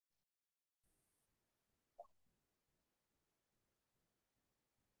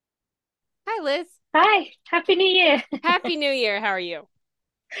Liz. Hi, Happy New Year. Happy New Year. How are you?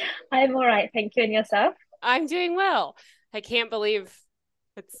 I'm all right, thank you. And yourself? I'm doing well. I can't believe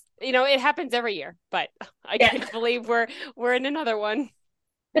it happens every year, but I Yeah. can't believe we're in another one.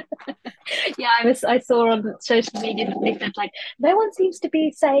 Yeah, I saw on social media that they said like no one seems to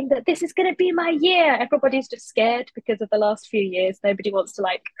be saying that this is gonna be my year. Everybody's just scared because of the last few years. Nobody wants to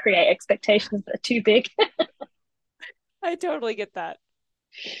like create expectations that are too big. I totally get that.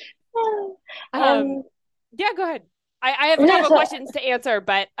 Um, um yeah, go ahead. I have a no, couple of so questions to answer,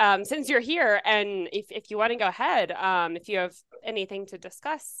 but since you're here and if you want to go ahead, if you have anything to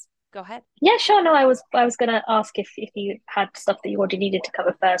discuss, go ahead. yeah, sure. No, I was gonna ask if you had stuff that you already needed to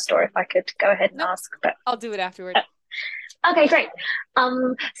cover first, or if I could go ahead and Nope, ask. But I'll do it afterward. okay, great.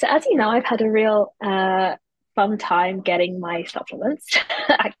 So as you know, I've had a real fun time getting my supplements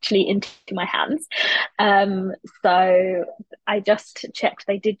actually into my hands. Um, so I just checked;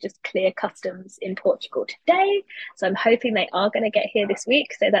 they did just clear customs in Portugal today. So I'm hoping they are going to get here this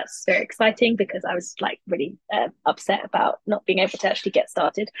week. So that's very exciting because I was like really upset about not being able to actually get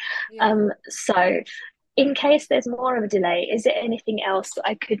started. Yeah. So in case there's more of a delay, is there anything else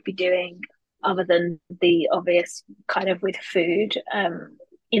I could be doing other than the obvious kind of with food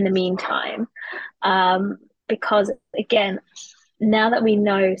in the meantime? Because again, now that we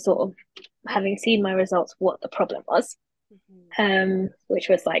know sort of having seen my results, what the problem was, Mhm. which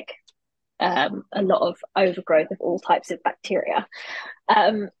was like a lot of overgrowth of all types of bacteria.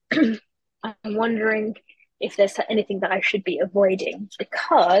 Um, I'm wondering if there's anything that I should be avoiding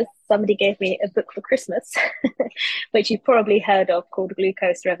because somebody gave me a book for Christmas, which you've probably heard of called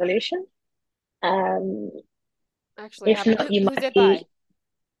Glucose Revolution. Um, Actually, I if haven't. not, you Who's might it by? be.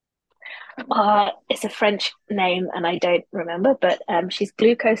 It's a French name and I don't remember, but she's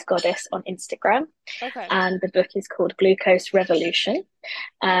Glucose Goddess on Instagram, Okay. and the book is called Glucose Revolution.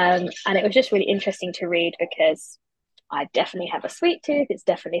 And it was just really interesting to read because I definitely have a sweet tooth. It's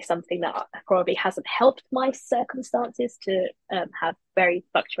definitely something that probably hasn't helped my circumstances to have very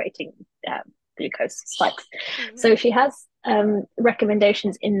fluctuating glucose spikes. Hmm. So she has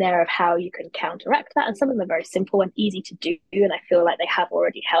recommendations in there of how you can counteract that. And some of them are very simple and easy to do. And I feel like they have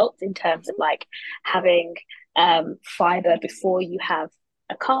already helped in terms of Hmm. like having fiber before you have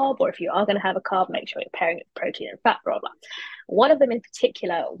a carb, or if you are going to have a carb, make sure you're pairing it with protein and fat, blah, blah. One of them in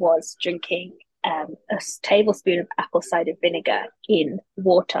particular was drinking a tablespoon of apple cider vinegar in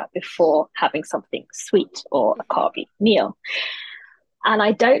water before having something sweet or a Hmm. carby meal. And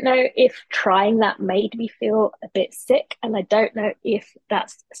I don't know if trying that made me feel a bit sick. And I don't know if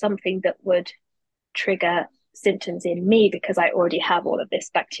that's something that would trigger symptoms in me because I already have all of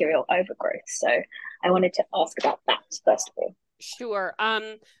this bacterial overgrowth. So I wanted to ask about that first of all. Sure.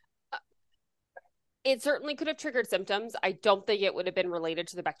 It certainly could have triggered symptoms. I don't think it would have been related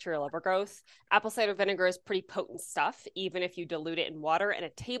to the bacterial overgrowth. Apple cider vinegar is pretty potent stuff, even if you dilute it in water, and a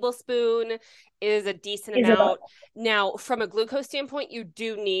tablespoon is a decent Is a lot. amount. Now, from a glucose standpoint, you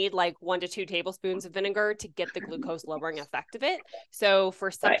do need like 1 to 2 tablespoons of vinegar to get the glucose lowering effect of it. So for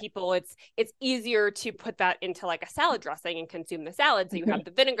some Right. people, it's easier to put that into like a salad dressing and consume the salad. So you have Mm-hmm.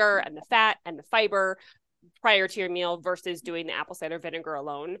 the vinegar and the fat and the fiber prior to your meal versus doing the apple cider vinegar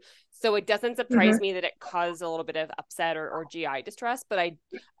alone. So it doesn't surprise Mm-hmm. me that it caused a little bit of upset or GI distress, but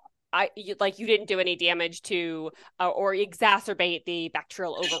like you didn't do any damage to or exacerbate the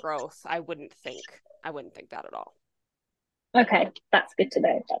bacterial overgrowth. I wouldn't think that at all. Okay, that's good to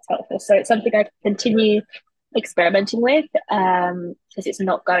know. That's helpful. So it's something I continue experimenting with, because it's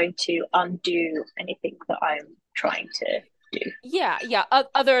not going to undo anything that I'm trying to do. Yeah, yeah.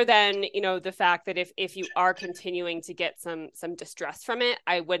 Other than, the fact that if you are continuing to get some distress from it,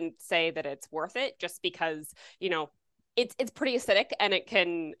 I wouldn't say that it's worth it just because, it's pretty acidic and it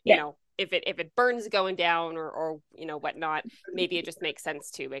can, Yeah. if it burns going down or whatnot, maybe it just makes sense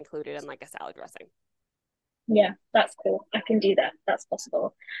to include it in like a salad dressing. Yeah, that's cool. I can do that. That's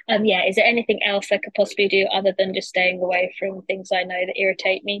possible. Yeah, is there anything else I could possibly do other than just staying away from things I know that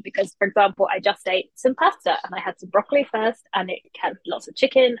irritate me? Because, for example, I just ate some pasta and I had some broccoli first, and it had lots of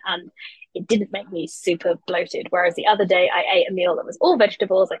chicken, and it didn't make me super bloated. Whereas the other day, I ate a meal that was all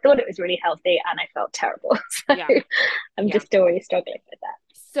vegetables. I thought it was really healthy, and I felt terrible. So Yeah, I'm yeah. just still really struggling with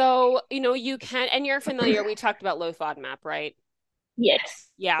that. So, you can, and you're familiar, we talked about low FODMAP, right? Yes.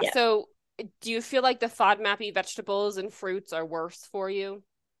 Yeah. Yeah. So do you feel like the FODMAPy vegetables and fruits are worse for you?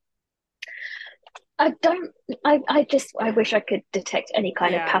 I don't. I wish I could detect any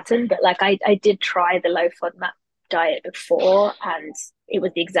kind of Yeah. pattern, but like I did try the low FODMAP diet before, and it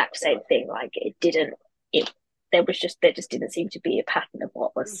was the exact same thing. Like it didn't. It there just didn't seem to be a pattern of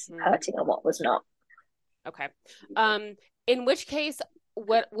what was Hmm. hurting and what was not. Okay. Um, in which case,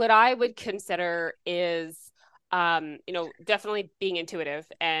 what I would consider is definitely being intuitive.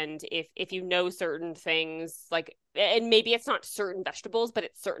 And if you know certain things, like, and maybe it's not certain vegetables, but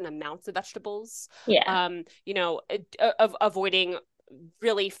it's certain amounts of vegetables. Yeah. Avoiding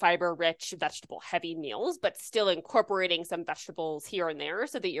really fiber rich vegetable heavy meals, but still incorporating some vegetables here and there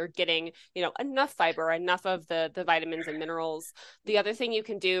so that you're getting, enough fiber, enough of the vitamins and minerals. The other thing you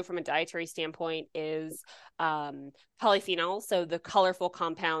can do from a dietary standpoint is polyphenols, so the colorful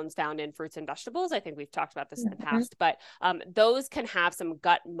compounds found in fruits and vegetables. I think we've talked about this in the Mm-hmm. past, but those can have some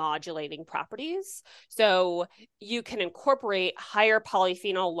gut modulating properties. So you can incorporate higher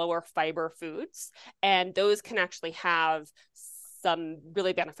polyphenol, lower fiber foods, and those can actually have some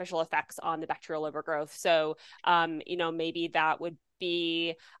really beneficial effects on the bacterial overgrowth. So, maybe that would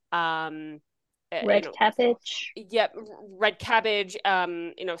be, um, uh, you Red know, cabbage. yep, red cabbage,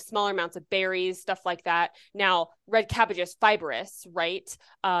 smaller amounts of berries, stuff like that. Now, red cabbage is fibrous, right?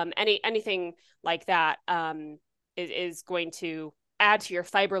 Anything like that is going to add to your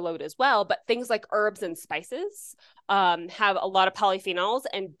fiber load as well. But things like herbs and spices have a lot of polyphenols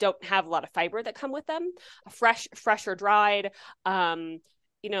and don't have a lot of fiber that come with them. Fresh or dried,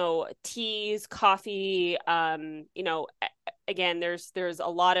 teas, coffee, again, there's a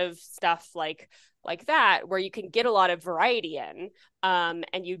lot of stuff like that where you can get a lot of variety in,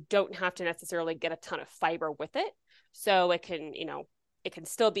 and you don't have to necessarily get a ton of fiber with it. So it can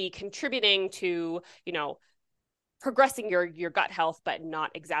still be contributing to, progressing your gut health, but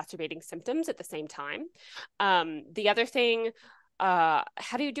not exacerbating symptoms at the same time. The other thing, how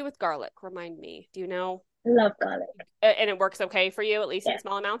do you do with garlic? Remind me. Do you know? Love garlic. And it works okay for you, at least in Yeah.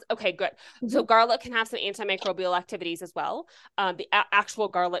 small amounts. Okay, good. So Mm-hmm. garlic can have some antimicrobial activities as well. The actual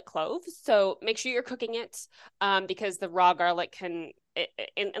garlic cloves. So make sure you're cooking it, because the raw garlic can,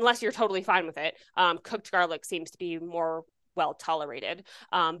 unless you're totally fine with it, cooked garlic seems to be more well tolerated.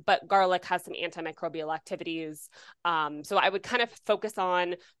 But garlic has some antimicrobial activities. So I would kind of focus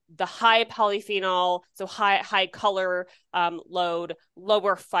on the high polyphenol, so high color load,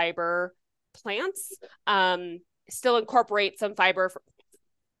 lower fiber plants. Still incorporate some fiber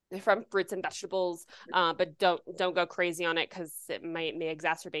from fruits and vegetables, but don't go crazy on it because it may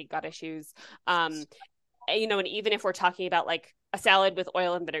exacerbate gut issues. And even if we're talking about like a salad with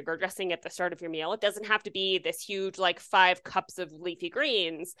oil and vinegar dressing at the start of your meal, it doesn't have to be this huge, like 5 cups of leafy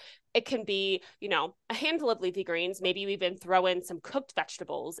greens. It can be, a handful of leafy greens. Maybe you even throw in some cooked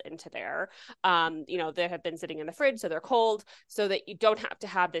vegetables into there, that have been sitting in the fridge, so they're cold, so that you don't have to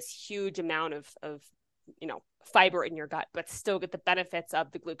have this huge amount of fiber in your gut, but still get the benefits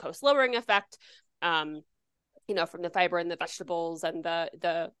of the glucose lowering effect, from the fiber in the vegetables and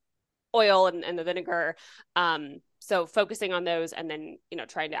the oil and the vinegar. So focusing on those, and then,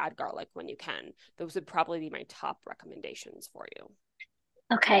 trying to add garlic when you can. Those would probably be my top recommendations for you.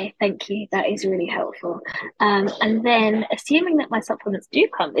 Okay, thank you. That is really helpful. And then, assuming that my supplements do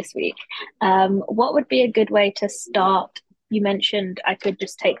come this week, what would be a good way to start? You mentioned I could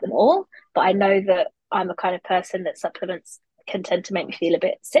just take them all, but I know that I'm a kind of person that supplements can tend to make me feel a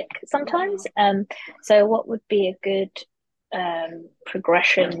bit sick sometimes. Mm-hmm. So what would be a good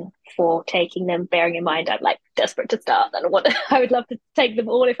progression for taking them, bearing in mind I'm like desperate to start and what I would love to take them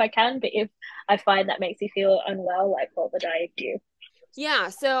all if I can, but if I find that makes me feel unwell, like what would I do? Yeah,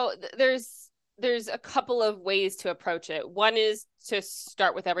 so there's a couple of ways to approach it. One is to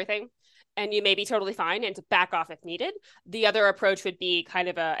start with everything, and you may be totally fine, and to back off if needed. The other approach would be kind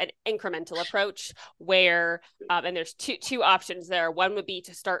of an incremental approach where, and there's two options there. One would be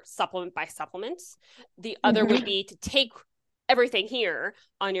to start supplement by supplement. The other would Mm-hmm. be to take everything here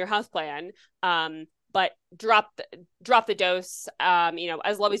on your health plan, but drop the dose,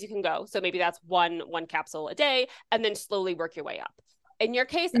 as low as you can go. So maybe that's one capsule a day, and then slowly work your way up. In your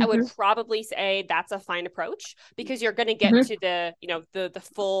case, I would Mm-hmm. probably say that's a fine approach, because you're going to get Mm-hmm. to the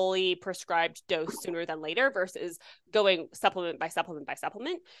fully prescribed dose sooner than later versus going supplement by supplement by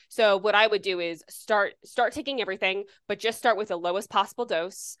supplement. So what I would do is start taking everything, but just start with the lowest possible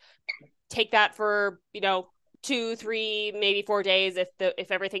dose. Take that for 2, 3, maybe 4 days.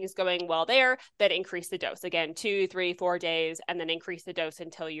 If everything is going well there, then increase the dose again, 2, 3, 4 days, and then increase the dose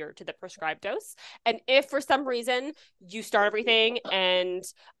until you're to the prescribed dose. And if for some reason you start everything and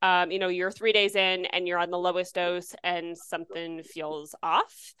you're 3 days in and you're on the lowest dose and something feels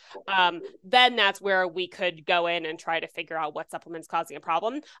off, then that's where we could go in and try to figure out what supplement's causing a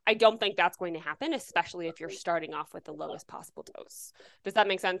problem. I don't think that's going to happen, especially if you're starting off with the lowest possible dose. Does that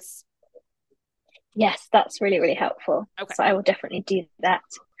make sense? Yes, that's really, really helpful. Okay. So I will definitely do that.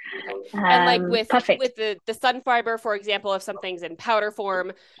 Okay. And like with Perfect. the sun fiber, for example, if something's in powder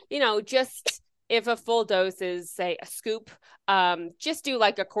form, just if a full dose is, say, a scoop, just do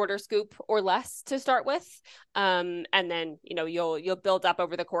like a quarter scoop or less to start with. And then, you'll build up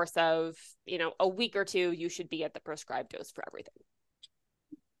over the course of, a week or two. You should be at the prescribed dose for everything.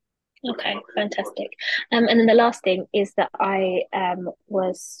 Okay, fantastic. And then the last thing is that I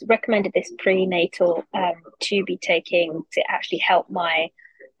was recommended this prenatal to be taking to actually help my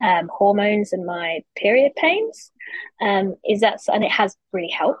hormones and my period pains. Is that, and it has really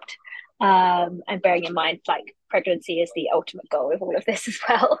helped. And bearing in mind, like pregnancy is the ultimate goal of all of this as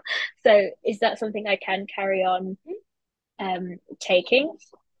well. So is that something I can carry on taking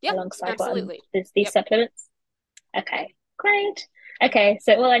Yep, alongside absolutely. these Yep. supplements? Okay, great. Okay,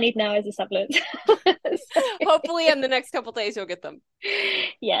 so all I need now is a supplement. Hopefully in the next couple days you'll get them.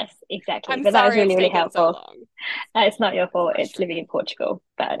 Yes, exactly. I'm But that was sorry it's really, really taken so helpful. long. It's not your fault. It's living in Portugal.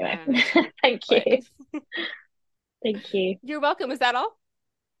 But anyway, thank But you. Thank you. you're welcome. Is that all?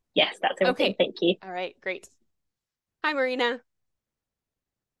 Yes, that's everything. Okay. Thank you. All right, great. Hi, Marina.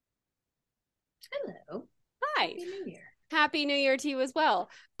 Hello. Hi. Happy New Year. Happy New Year to you as well.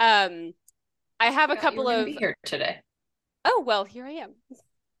 I have a couple you were of be here today. Oh, well, here I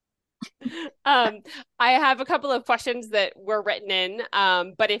am. I have a couple of questions that were written in.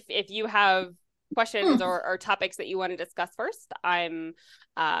 But if you have questions or topics that you want to discuss first, I'm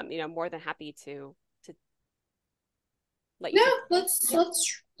more than happy to let you. No,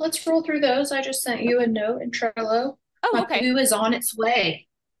 let's roll through those. I just sent you a note in Trello. Oh, My okay. poo is on its way.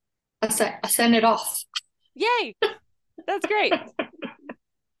 I sent it off. Yay. That's great.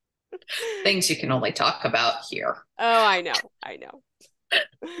 Things you can only talk about here. Oh, I know.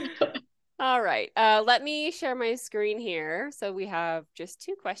 All right. Let me share my screen here. So we have just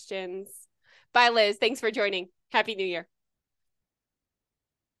 2 questions. Bye, Liz. Thanks for joining. Happy New Year.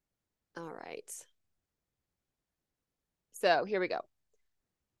 All right. So here we go.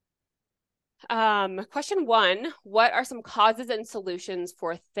 Question 1, what are some causes and solutions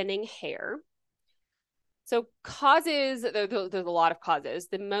for thinning hair? So causes, there's a lot of causes.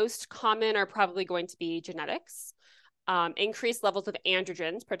 The most common are probably going to be genetics, increased levels of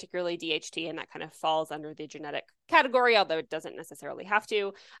androgens, particularly DHT, and that kind of falls under the genetic category, although it doesn't necessarily have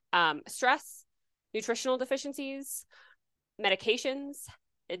to. Stress, nutritional deficiencies, medications,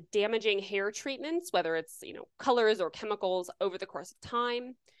 damaging hair treatments, whether it's, colors or chemicals over the course of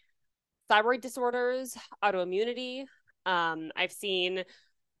time, thyroid disorders, autoimmunity. I've seen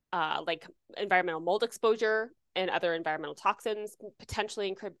like environmental mold exposure and other environmental toxins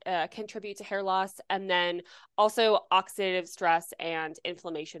potentially contribute to hair loss. And then also oxidative stress and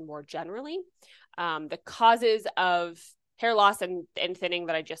inflammation more generally. The causes of hair loss and thinning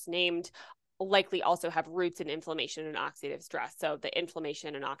that I just named likely also have roots in inflammation and oxidative stress. So the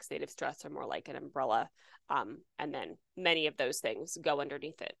inflammation and oxidative stress are more like an umbrella. And then many of those things go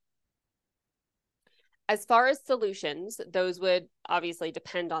underneath it. As far as solutions, those would obviously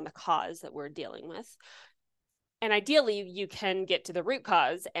depend on the cause that we're dealing with. And ideally, you can get to the root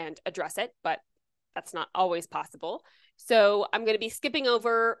cause and address it, but that's not always possible. So I'm going to be skipping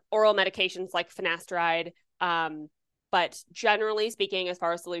over oral medications like finasteride. But generally speaking, as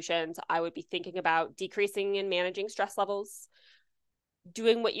far as solutions, I would be thinking about decreasing and managing stress levels,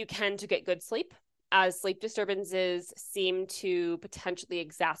 doing what you can to get good sleep, as sleep disturbances seem to potentially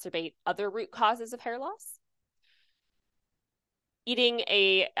exacerbate other root causes of hair loss. Eating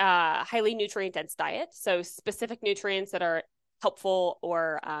a highly nutrient-dense diet, so specific nutrients that are helpful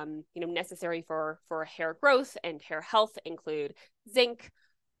or necessary for hair growth and hair health include zinc,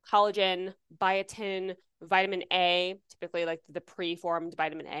 collagen, biotin, vitamin A, typically like the pre-formed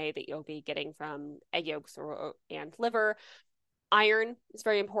vitamin A that you'll be getting from egg yolks and liver. Iron is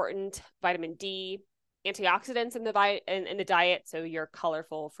very important, vitamin D, antioxidants in the diet, so your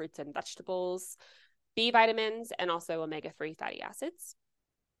colorful fruits and vegetables, B vitamins, and also omega-3 fatty acids.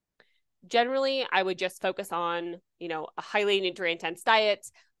 Generally, I would just focus on, a highly nutrient-dense diet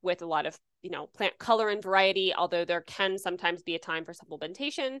with a lot of, plant color and variety, although there can sometimes be a time for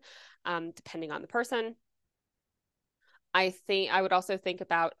supplementation, depending on the person. I would also think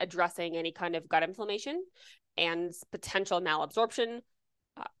about addressing any kind of gut inflammation and potential malabsorption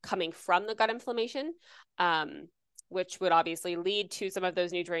coming from the gut inflammation, which would obviously lead to some of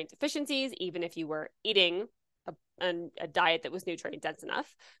those nutrient deficiencies, even if you were eating a diet that was nutrient dense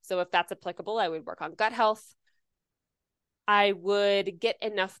enough. So if that's applicable, I would work on gut health. I would get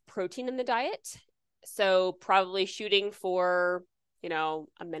enough protein in the diet. So probably shooting for,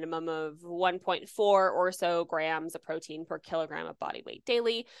 a minimum of 1.4 or so grams of protein per kilogram of body weight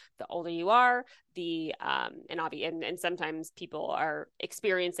daily. The older you are, and sometimes people are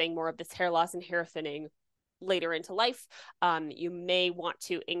experiencing more of this hair loss and hair thinning later into life, you may want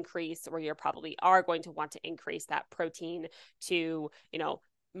to increase, or you probably are going to want to increase that protein to,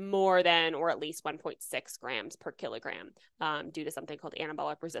 more than or at least 1.6 grams per kilogram due to something called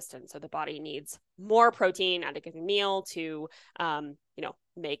anabolic resistance. So the body needs more protein at a given meal to,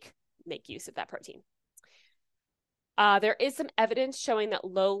 make use of that protein. There is some evidence showing that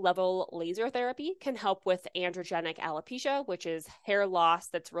low-level laser therapy can help with androgenic alopecia, which is hair loss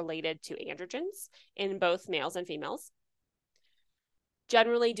that's related to androgens in both males and females.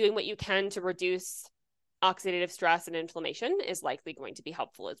 Generally, doing what you can to reduce oxidative stress and inflammation is likely going to be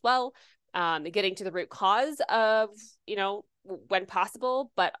helpful as well. Getting to the root cause of, when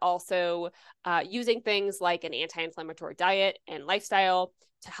possible, but also using things like an anti-inflammatory diet and lifestyle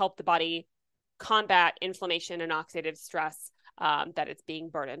to help the body combat inflammation and oxidative stress that it's being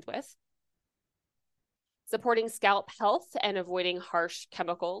burdened with. Supporting scalp health and avoiding harsh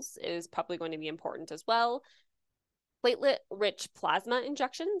chemicals is probably going to be important as well. Platelet-rich plasma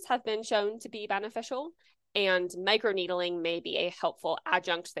injections have been shown to be beneficial, and microneedling may be a helpful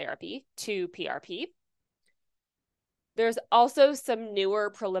adjunct therapy to PRP. There's also some newer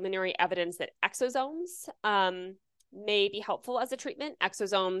preliminary evidence that exosomes may be helpful as a treatment.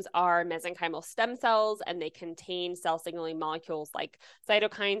 Exosomes are mesenchymal stem cells, and they contain cell signaling molecules like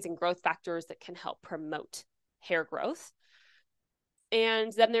cytokines and growth factors that can help promote hair growth.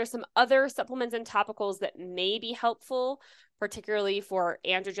 And then there's some other supplements and topicals that may be helpful, particularly for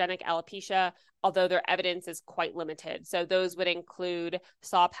androgenic alopecia, although their evidence is quite limited. So those would include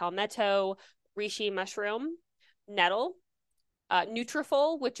saw palmetto, reishi mushroom, nettle,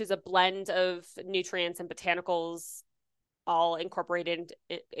 Nutrafol, which is a blend of nutrients and botanicals all incorporated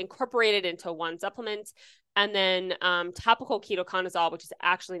into one supplement. And then topical ketoconazole, which is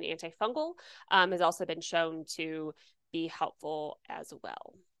actually an antifungal, has also been shown to be helpful as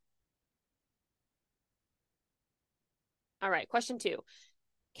well. All right, question 2.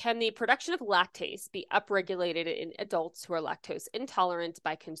 Can the production of lactase be upregulated in adults who are lactose intolerant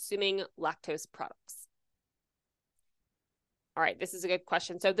by consuming lactose products? All right, this is a good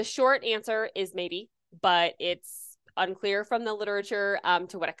question. So the short answer is maybe, but it's unclear from the literature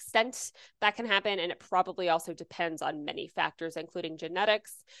to what extent that can happen, and it probably also depends on many factors, including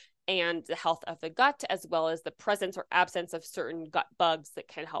genetics and the health of the gut, as well as the presence or absence of certain gut bugs that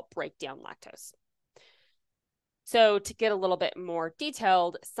can help break down lactose. So to get a little bit more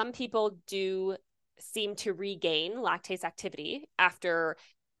detailed, some people do seem to regain lactase activity after,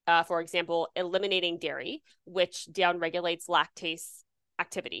 for example, eliminating dairy, which downregulates lactase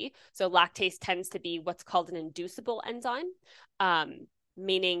activity. So lactase tends to be what's called an inducible enzyme,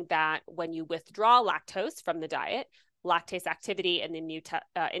 meaning that when you withdraw lactose from the diet, lactase activity in the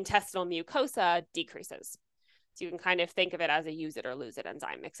intestinal mucosa decreases. So you can kind of think of it as a use it or lose it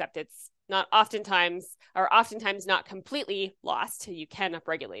enzyme, except it's not oftentimes not completely lost. You can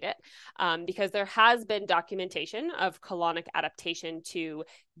upregulate it because there has been documentation of colonic adaptation to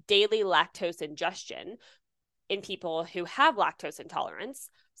daily lactose ingestion in people who have lactose intolerance,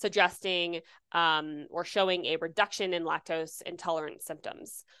 suggesting or showing a reduction in lactose intolerant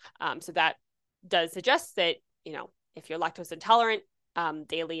symptoms. So that does suggest that, if you're lactose intolerant,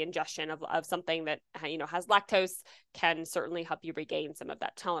 daily ingestion of something that has lactose can certainly help you regain some of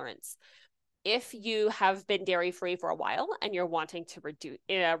that tolerance. If you have been dairy-free for a while and you're wanting to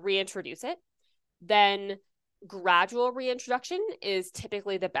reintroduce it, then gradual reintroduction is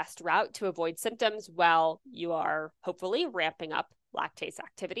typically the best route to avoid symptoms while you are hopefully ramping up lactase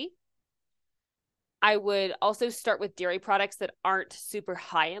activity. I would also start with dairy products that aren't super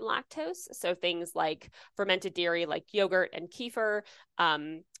high in lactose. So things like fermented dairy, like yogurt and kefir,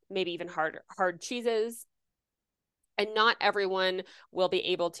 maybe even hard cheeses. And not everyone will be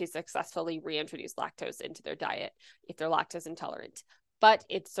able to successfully reintroduce lactose into their diet if they're lactose intolerant. But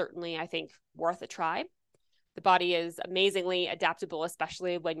it's certainly, I think, worth a try. The body is amazingly adaptable,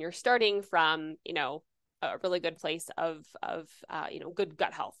 especially when you're starting from, a really good place of good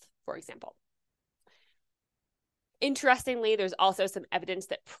gut health, for example. Interestingly, there's also some evidence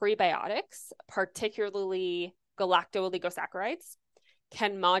that prebiotics, particularly galacto-oligosaccharides,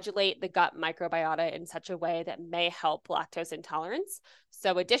 can modulate the gut microbiota in such a way that may help lactose intolerance.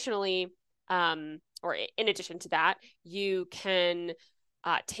 So additionally, or in addition to that, you can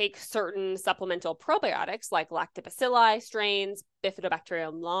take certain supplemental probiotics like lactobacilli strains,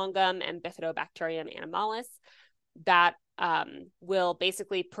 Bifidobacterium longum, and Bifidobacterium animalis that will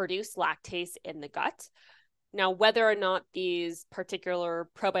basically produce lactase in the gut. Now, whether or not these particular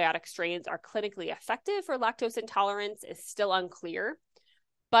probiotic strains are clinically effective for lactose intolerance is still unclear,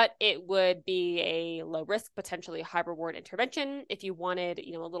 but it would be a low risk, potentially high reward intervention if you wanted,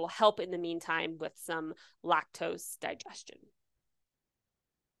 a little help in the meantime with some lactose digestion.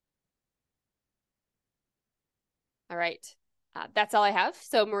 All right. That's all I have.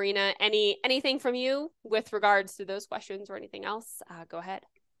 So Marina, anything from you with regards to those questions or anything else? Go ahead.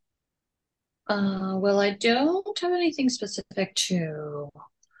 Well, I don't have anything specific to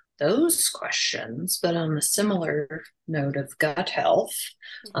those questions, but on a similar note of gut health,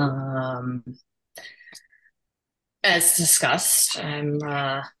 as discussed, I'm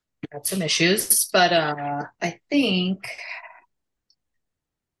got some issues, but I think,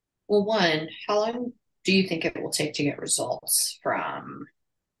 well, one, how long do you think it will take to get results from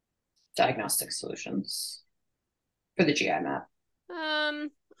diagnostic solutions for the GI map?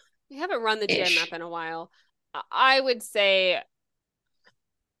 We haven't run the GI Ish. map in a while. I would say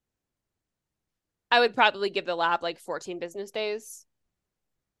I would probably give the lab like 14 business days.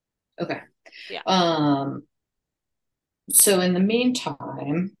 Okay. Yeah. So in the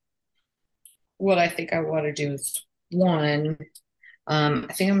meantime, what I think I want to do is one, I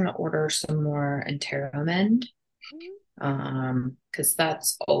think I'm going to order some more Enteromend, because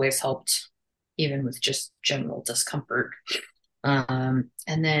that's always helped, even with just general discomfort. And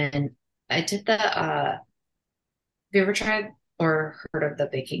then I did the, have you ever tried or heard of the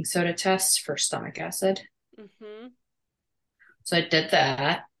baking soda test for stomach acid? Mm-hmm. So I did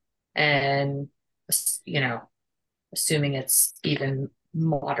that, and assuming it's even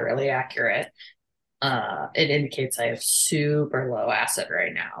moderately accurate, it indicates I have super low acid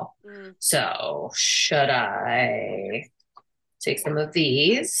right now. So should I take some of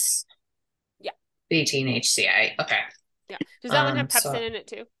these? Yeah. 18 HCI. Okay. Yeah. Does that one have pepsin So, in it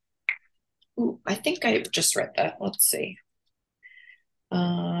too? ooh, I think I just read that. Let's see.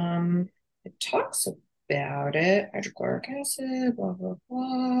 It talks about it. Hydrochloric acid, blah, blah,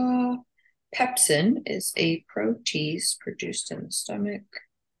 blah. Pepsin is a protease produced in the stomach.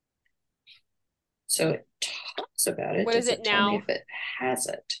 So it talks about it. What is Does it it tell me now? if it has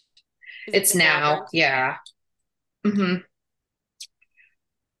it? Is It's it now, yeah. And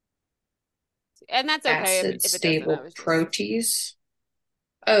that's okay Acid if it doesn't. I stable was just. protease.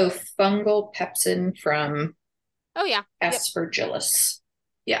 Oh, fungal pepsin from Oh yeah. Yep. Aspergillus.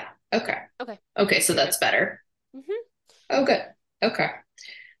 Yeah. Okay. Okay. Okay, so that's better. Mm-hmm. Oh, good. Okay.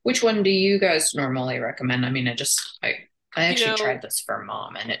 Which one do you guys normally recommend? I mean, I actually tried this for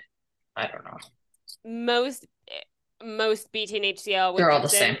mom, and I don't know. Most betaine HCl with They're all the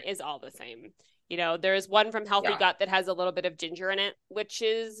same. pepsin is all the same. There's one from Healthy Yeah. Gut that has a little bit of ginger in it, which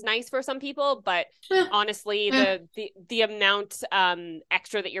is nice for some people, but honestly, the amount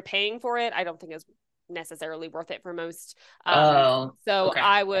extra that you're paying for it, I don't think is necessarily worth it for most. So okay.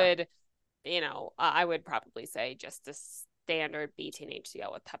 I would, I would probably say just the standard betaine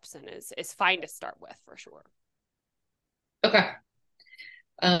HCl with pepsin is fine to start with for sure. Okay.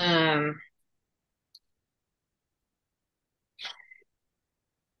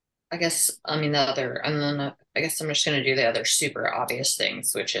 I guess, I mean, I guess I'm just going to do the other super obvious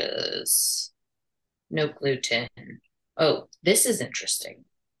things, which is no gluten. Oh, this is interesting.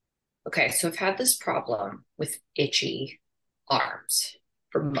 Okay, so I've had this problem with itchy arms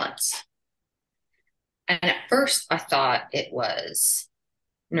for months. And at first I thought it was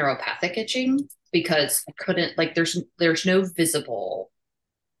neuropathic itching because I couldn't, like, there's no visible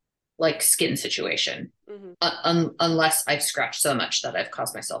like skin situation, unless I've scratched so much that I've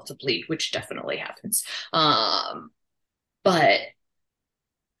caused myself to bleed, which definitely happens. But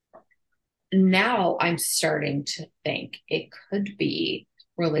now I'm starting to think it could be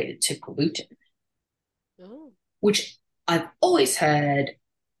related to gluten, which I've always had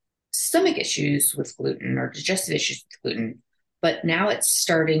stomach issues with gluten or digestive issues with gluten, but now it's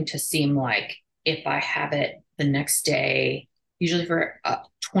starting to seem like if I have it the next day, usually for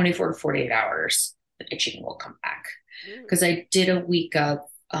 24 to 48 hours, the itching will come back. Because I did a week of,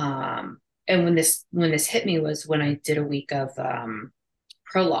 and when this hit me was when I did a week of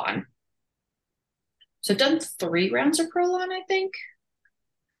Prolon. So I've done 3 rounds of Prolon, I think.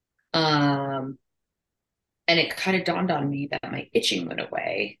 And it kind of dawned on me that my itching went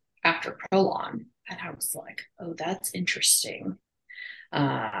away after Prolon. And I was like, oh, that's interesting.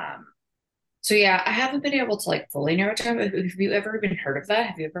 So yeah, I haven't been able to like fully narrow it down. Have you ever even heard of that?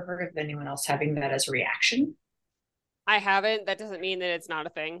 Have you ever heard of anyone else having that as a reaction? I haven't. That doesn't mean that it's not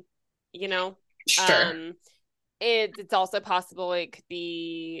a thing, Sure. It's also possible it could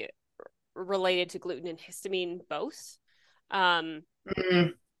be related to gluten and histamine both.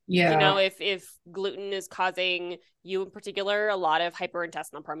 You know, Yeah. if gluten is causing you in particular a lot of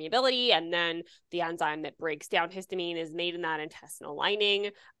hyperintestinal permeability, and then the enzyme that breaks down histamine is made in that intestinal lining,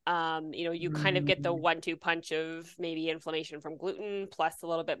 you know, you kind of get the Mm, 1-2 punch of maybe inflammation from gluten plus a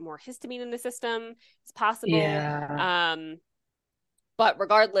little bit more histamine in the system. It's possible. yeah. But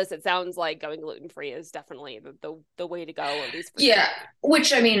regardless, it sounds like going gluten-free is definitely the way to go, at least for the Yeah. time being.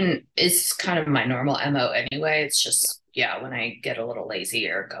 Which I mean is kind of my normal MO anyway. It's Yeah. just, yeah, when I get a little lazy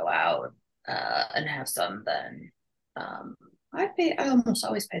or go out and have some, then um I almost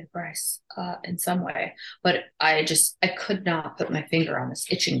always pay the price in some way. But I could not put my finger on this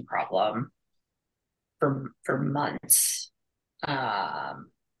itching problem for months.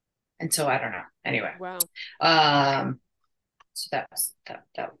 Um and so I don't know. Anyway. Wow. Um so that was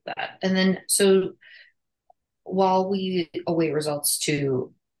that. And then so while we await results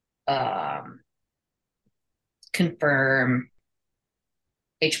to um confirm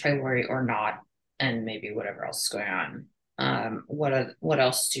H. pylori or not, and maybe whatever else is going on. What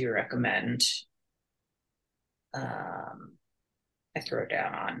else do you recommend? Um, I throw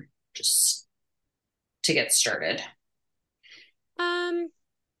down on just to get started. Um,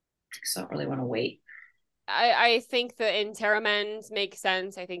 Because I don't really want to wait. I think the Interamend makes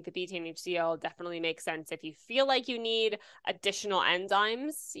sense. I think the betaine HCl definitely makes sense. If you feel like you need additional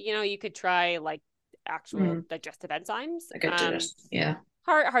enzymes, you know, you could try like actual digestive enzymes. I get to just yeah.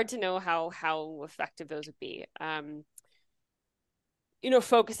 Hard to know how effective those would be. You know,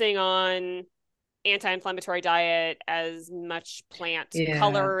 focusing on anti-inflammatory diet, as much plant Yeah.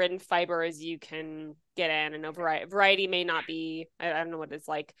 color and fiber as you can get in. And a variety may not be, I don't know what it's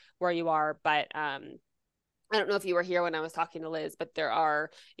like where you are, but I don't know if you were here when I was talking to Liz, but there are,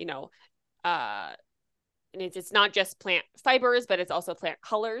 you know, and it's not just plant fibers, but it's also plant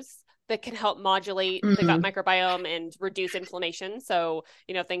colors that can help modulate the gut Mm, microbiome and reduce inflammation. So,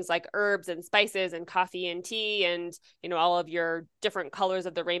 you know, things like herbs and spices and coffee and tea and, you know, all of your different colors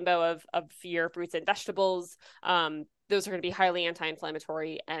of the rainbow of your fruits and vegetables. Those are going to be highly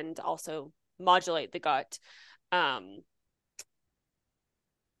anti-inflammatory and also modulate the gut. Um,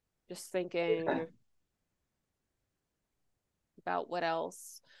 just thinking about what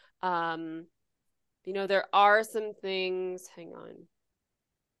else. Um, you know, there are some things, hang on.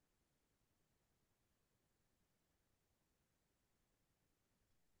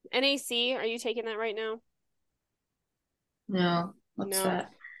 NAC, are you taking that right now? no, what's No.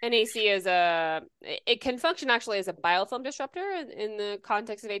 that? NAC is it can function actually as a biofilm disruptor in the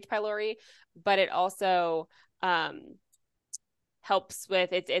context of H. pylori, but it also um, helps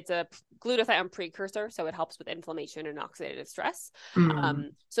with it's a glutathione precursor, so it helps with inflammation and oxidative stress. Mm,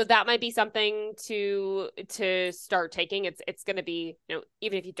 So that might be something to start taking. It's going to be, you know,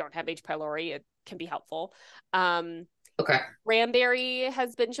 even if you don't have H. pylori, it can be helpful. okay. Cranberry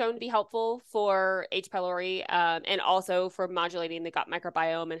has been shown to be helpful for H. pylori, and also for modulating the gut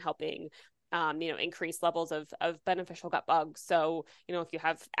microbiome and helping, you know, increase levels of beneficial gut bugs. So, you know, if you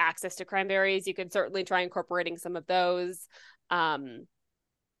have access to cranberries, you can certainly try incorporating some of those. Um,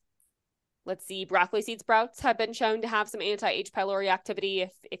 let's see, broccoli seed sprouts have been shown to have some anti-H. pylori activity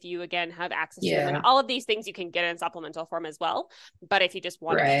if you again have access to them. And Yeah. all of these things you can get in supplemental form as well. But if you just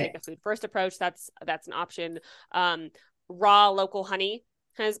wanted to take Right. a food first approach, that's an option. Raw local honey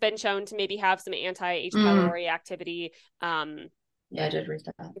has been shown to maybe have some anti-H. Mm, pylori activity. yeah, I did read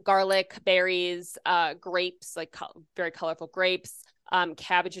that. Garlic, berries, grapes, like very colorful grapes,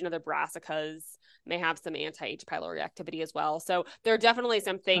 cabbage and other brassicas may have some anti-H. pylori activity as well. So there are definitely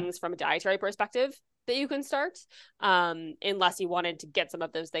some things from a dietary perspective that you can start, unless you wanted to get some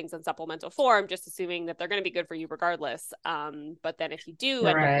of those things in supplemental form, just assuming that they're going to be good for you regardless. But then if you do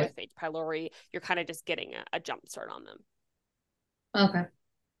end up with Right. H. pylori, you're kind of just getting a jump start on them. Okay.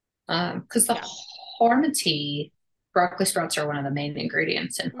 Because the Yeah. Hormity broccoli sprouts are one of the main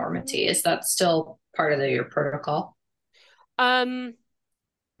ingredients in Hormity. Mm-hmm. Is that still part of your protocol, Um,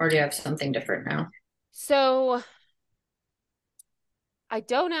 or do you have something different now? so I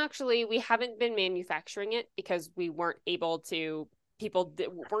don't actually, we haven't been manufacturing it because we weren't able to, people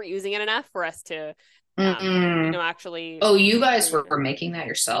weren't using it enough for us to, you Mm. know, actually Oh, you guys bring it were in. making that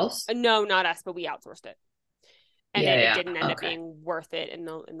yourselves? No, not us, but we outsourced it. And Yeah, it yeah. didn't end up Okay. being worth it in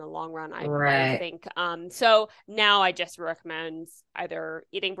the long run, I Right. think. So now I just recommend either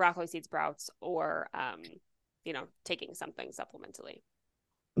eating broccoli seed sprouts or, you know, taking something supplementally.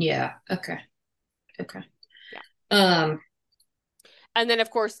 Yeah. Okay. Okay. Yeah. Um, And then, of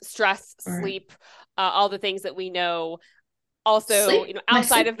course, stress, all right. sleep, all the things that we know. Also, you know, My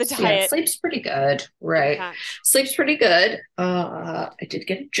outside of the sleep's, yeah, diet, sleep's pretty good. good Right. catch. Sleep's pretty good. I did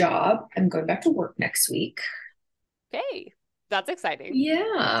get a job. I'm going back to work next week. Okay. That's exciting.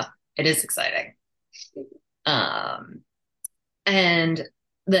 Yeah, it is exciting. And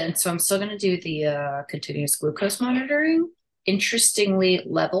then so I'm still going to do the continuous glucose monitoring. Interestingly,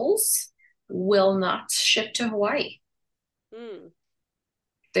 levels will not ship to Hawaii. Mm.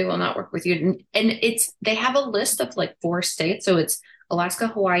 They will not work with you. And they have a list of like 4 states. So it's Alaska,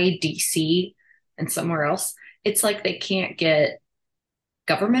 Hawaii, DC, and somewhere else. It's like they can't get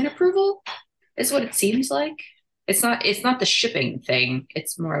government approval, is what it seems like. It's not the shipping thing.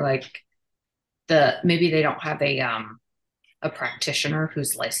 It's more like maybe they don't have a practitioner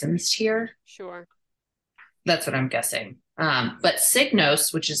who's licensed here. Sure. That's what I'm guessing. But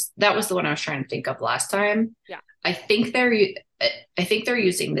Signos, that was the one I was trying to think of last time. Yeah. I think they're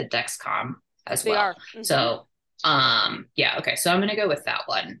using the Dexcom as well. They are. Mm-hmm. So, yeah, okay. So I'm gonna go with that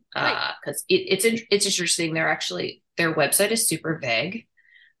one because it's interesting. Their website is super vague.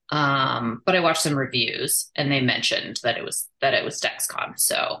 But I watched some reviews and they mentioned that it was Dexcom.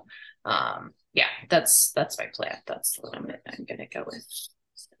 So, yeah, that's my plan. That's the one I'm gonna go with.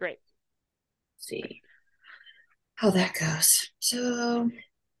 Great. See how that goes. So,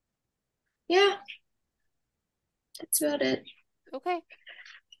 yeah, that's about it. Okay.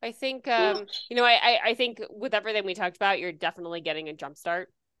 I think I think with everything we talked about, you're definitely getting a jump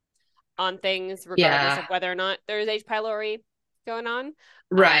start on things, regardless of whether or not there's H. pylori going on.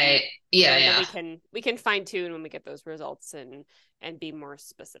 Right. Yeah. We can fine tune when we get those results and be more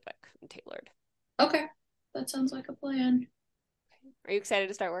specific and tailored. Okay. That sounds like a plan. Are you excited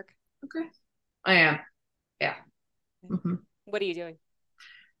to start work? Okay. I am. Yeah. Mm-hmm. What are you doing?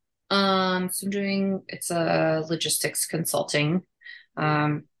 So I'm doing it's a logistics consulting.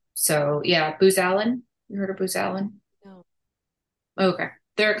 So yeah, Booz Allen. You heard of Booz Allen? No. Okay.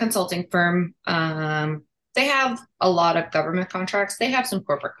 They're a consulting firm. They have a lot of government contracts. They have some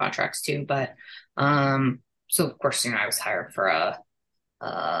corporate contracts too, but so of course, I was hired for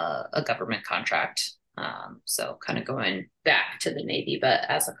a government contract. So kind of going back to the Navy, but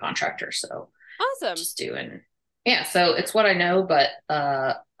as a contractor. So awesome. Just doing, yeah. So it's what I know, but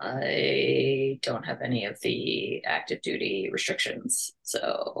I don't have any of the active duty restrictions.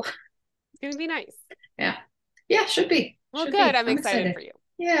 So it's gonna be nice. Yeah, should be. Well, should good. be. I'm excited for you.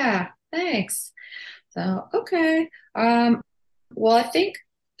 Yeah, thanks. So okay. Well, I think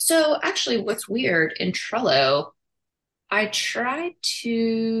so. Actually, what's weird in Trello, I tried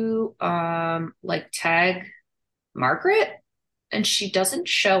to like tag Margaret, and she doesn't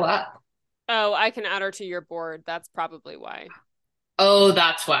show up. Oh, I can add her to your board. That's probably why. Oh,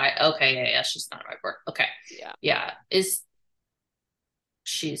 that's why. Okay, yeah, she's not on my board. Okay. Yeah.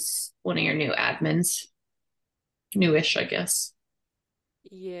 She's one of your new admins? Newish, I guess.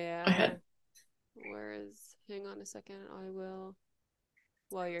 Yeah. Hang on a second. I will,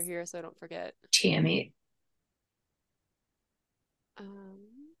 while you're here, so I don't forget. Tammy.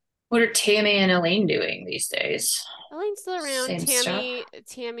 What are Tammy and Elaine doing these days? Elaine's still around.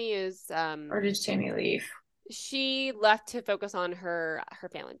 Tammy is or did Tammy leave? She left to focus on her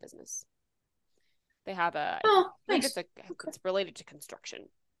family business. They have I think nice. It's related to construction.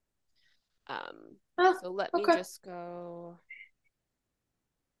 So let me just go.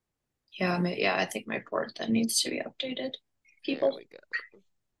 Yeah, I think my board then needs to be updated. People. There we go.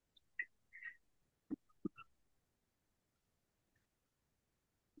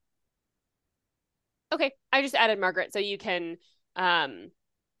 Okay, I just added Margaret, so you can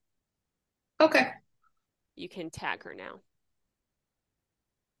okay. You can tag her now.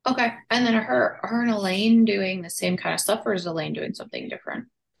 Okay. And then her and Elaine doing the same kind of stuff, or is Elaine doing something different?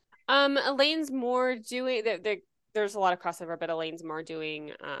 Elaine's more doing there's a lot of crossover, but Elaine's more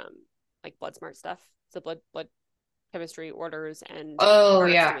doing like blood smart stuff. So blood chemistry orders and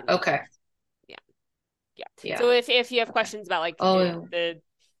yeah. Okay. Yeah. So if you have questions about like the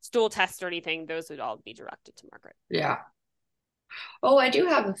stool test or anything, those would all be directed to Margaret. Yeah. Oh, I do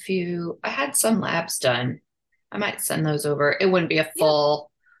have a few. I had some labs done. I might send those over. It wouldn't be a full,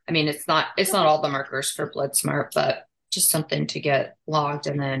 I mean, it's not all the markers for Blood Smart, but just something to get logged.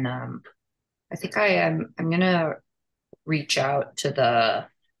 And then I think I'm gonna reach out to the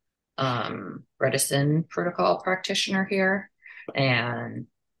Bredesen protocol practitioner here and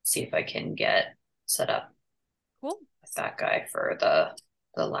see if I can get set up with that guy for the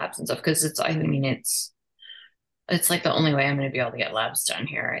labs and stuff, because it's like the only way I'm going to be able to get labs done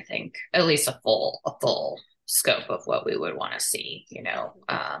here. I think at least a full scope of what we would want to see.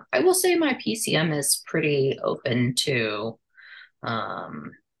 I will say my PCM is pretty open to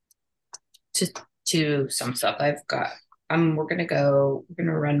some stuff. we're going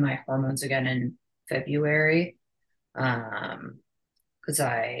to run my hormones again in February. Because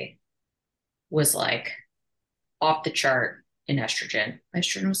I was like off the chart in estrogen. My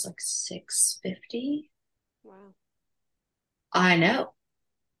estrogen was like 650. Wow. I know.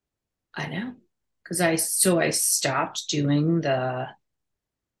 Because I stopped doing the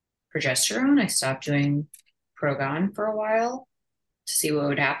progesterone. I stopped doing Progon for a while to see what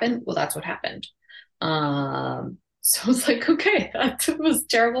would happen. Well, that's what happened. So I was like, okay, that was a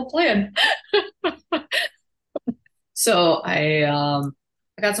terrible plan. So I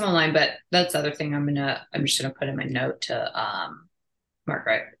got some online, but that's the other thing I'm just gonna put in my note to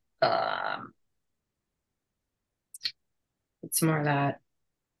Margaret. It's more of that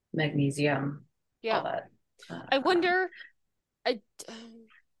magnesium, Yeah. all that. I wonder, I,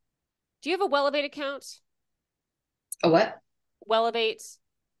 do you have a Wellevate account? A what? Wellevate.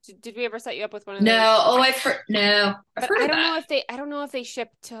 Did we ever set you up with one of No. those? Oh, I've heard. No, I've But heard I of don't know that. if they I don't know if they ship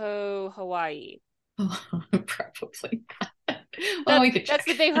to Hawaii. Oh, probably. Well, That's we could check. that's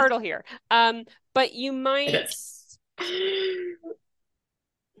the big hurdle here. But you It might is.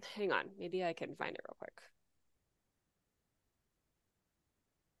 hang on, maybe I can find it real quick.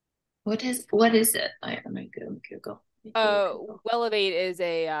 What is it? I'm gonna go Google. Wellevate is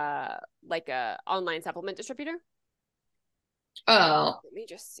a like a online supplement distributor. Oh, Let me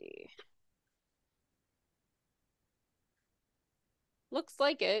just see. Looks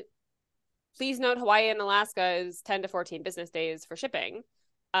like it. Please note Hawaii and Alaska is 10 to 14 business days for shipping.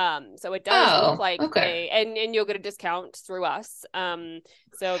 So it does look like okay. and you'll get a discount through us.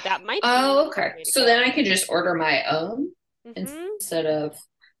 So that might Oh, be the okay. way to So go. then I can just order my own instead of,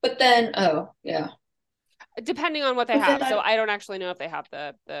 but then, oh, yeah. Depending on what they But then have. So I don't actually know if they have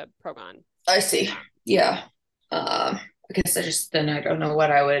the Progon. I see. Yeah. I guess I don't know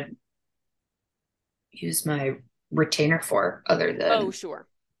what I would use my retainer for other Oh, than sure.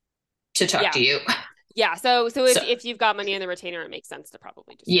 to talk Yeah. to you. Yeah. So So if you've got money in the retainer, it makes sense to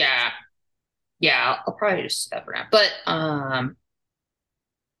probably just use yeah. Yeah, I'll probably just do that for now. But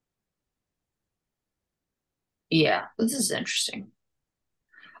yeah, this is interesting.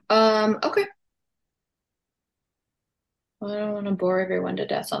 Okay. Well, I don't want to bore everyone to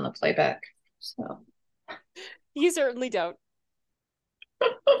death on the playback. So You certainly don't.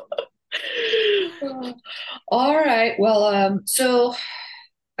 all right. Well, so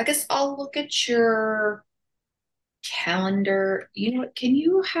I guess I'll look at your calendar. You know what? Can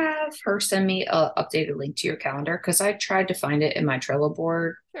you have her send me a updated link to your calendar? Because I tried to find it in my Trello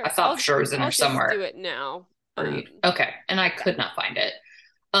board. Sure. I thought for sure it was in I'll there just do somewhere. it now. Okay, and I could not find it.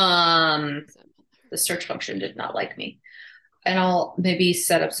 The search function did not like me. And I'll maybe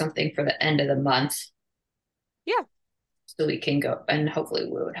set up something for the end of the month. Yeah. So we can go, and hopefully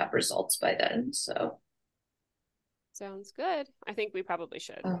we would have results by then. So Sounds good. I think we probably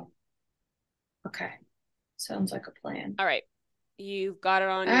should. oh, okay. Sounds like a plan. All right. You've got it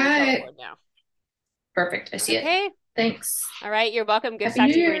on All your Trello right. board now. Perfect. I see it. Okay. Thanks. All right. You're welcome. Good to Happy talk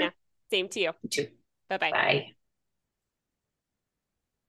New to you, Year. Marina. Same to you. You too. Bye-bye. Bye.